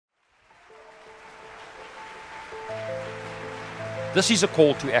This is a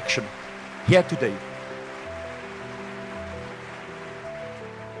call to action here today.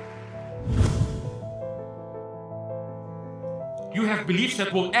 You have beliefs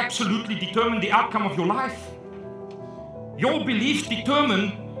that will absolutely determine the outcome of your life. Your beliefs determine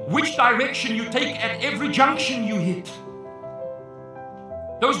which direction you take at every junction you hit.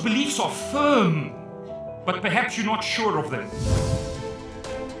 Those beliefs are firm, but perhaps you're not sure of them.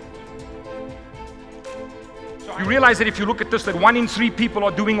 You realize that if you look at this, that 1 in 3 people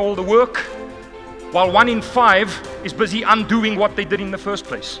are doing all the work, while 1 in 5 is busy undoing what they did in the first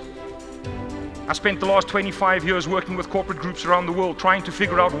place. I spent the last 25 years working with corporate groups around the world trying to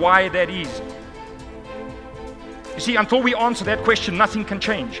figure out why that is. You see, until we answer that question, nothing can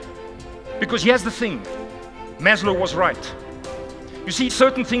change. Because here's the thing, Maslow was right. You see,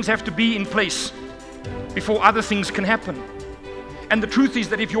 certain things have to be in place before other things can happen. And the truth is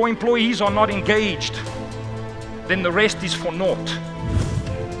that if your employees are not engaged, then the rest is for naught.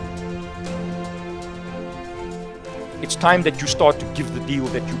 It's time that you start to give the deal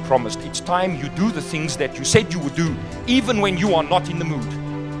that you promised. It's time you do the things that you said you would do, even when you are not in the mood.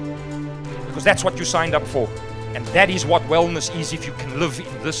 Because that's what you signed up for. And that is what wellness is, if you can live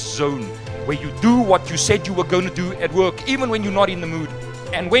in this zone, where you do what you said you were going to do at work, even when you're not in the mood.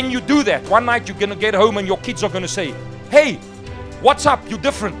 And when you do that, one night you're going to get home and your kids are going to say, "Hey, what's up? You're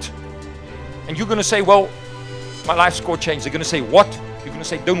different." And you're going to say, "Well, my life score changed." They're going to say, "What?" You're going to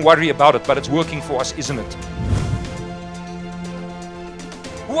say, "Don't worry about it, but it's working for us, isn't it?"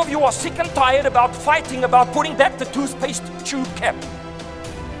 Who of you are sick and tired about fighting about putting back the toothpaste tube cap?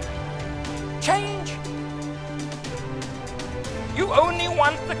 Change. You only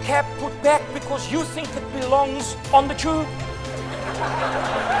want the cap put back because you think it belongs on the tube.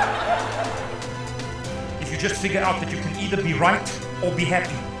 If you just figure out that you can either be right or be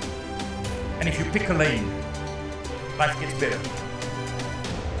happy, and if you pick a lane, life gets better.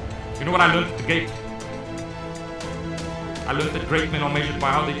 You know what I learned at the gate? I learned that great men are measured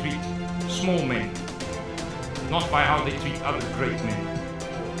by how they treat small men, not by how they treat other great men.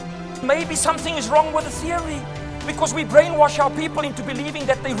 Maybe something is wrong with the theory, because we brainwash our people into believing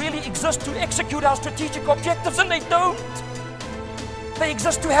that they really exist to execute our strategic objectives, and they don't. They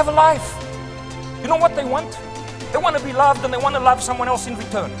exist to have a life. You know what they want? They want to be loved, and they want to love someone else in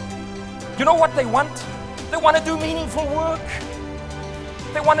return. You know what they want? They want to do meaningful work.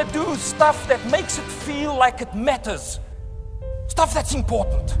 They want to do stuff that makes it feel like it matters. Stuff that's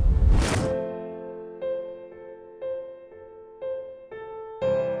important.